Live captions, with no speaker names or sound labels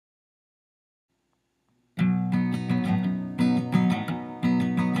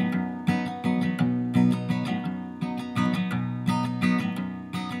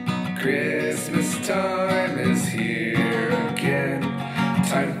Christmas time is here again.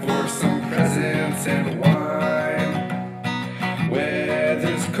 Time for some presents and wine.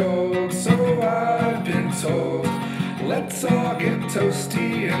 Weather's cold, so I've been told. Let's all get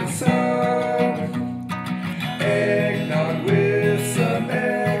toasty inside. Eggnog with some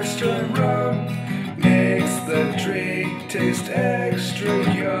extra rum makes the drink taste extra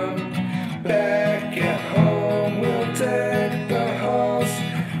yum. Back at home we'll deck the halls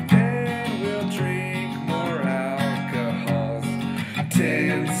and we'll drink more alcohols.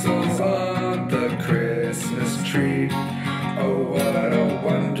 Tinsels on the Christmas tree, oh what a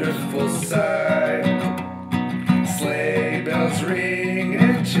wonderful sight. Sleigh bells ring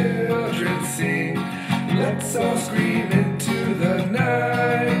and children sing, let's all scream into the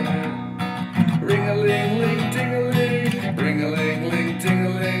night. Ring-a-ling-ling ding-a-ling, ring-a-ling-ling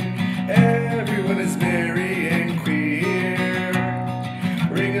ding-a-ling, everyone is merry and queer.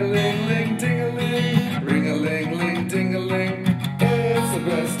 Ring-a-ling-ling ding-a-ling, ring-a-ling-ling ding-a-ling, it's the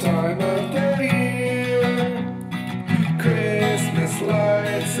best time of the year. Christmas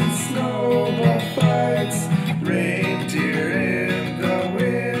lights and snowball fights, reindeer in the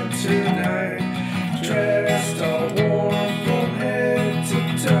winter night, dressed all warm from head to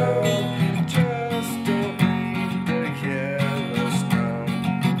toe, just don't need the yellow snow.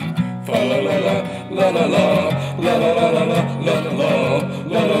 Fa la la la la la la la la la la la la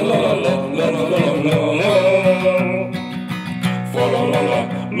la la la la la la la. Fa la la la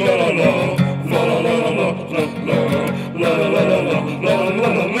la la la la la la la la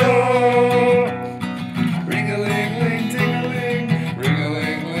la la. Ring-a-ling-ling ding-a-ling,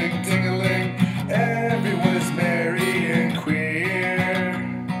 ring-a-ling-ling ding-a-ling, everyone is merry and queer.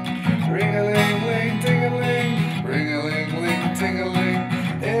 Ring-a-ling-ling ding-a-ling, ring-a-ling-ling ding-a-ling,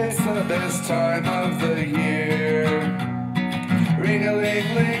 it's the best time of the year.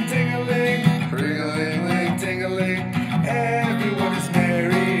 Ring-a-ling-ling ding-a-ling, ring-a-ling-ling ding-a-ling, everyone is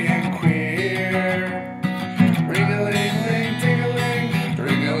merry and queer. Ring-a-ling-ling ding-a-ling,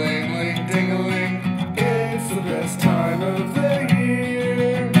 ring-a-ling-ling ding-a-ling, it's the best time of the year.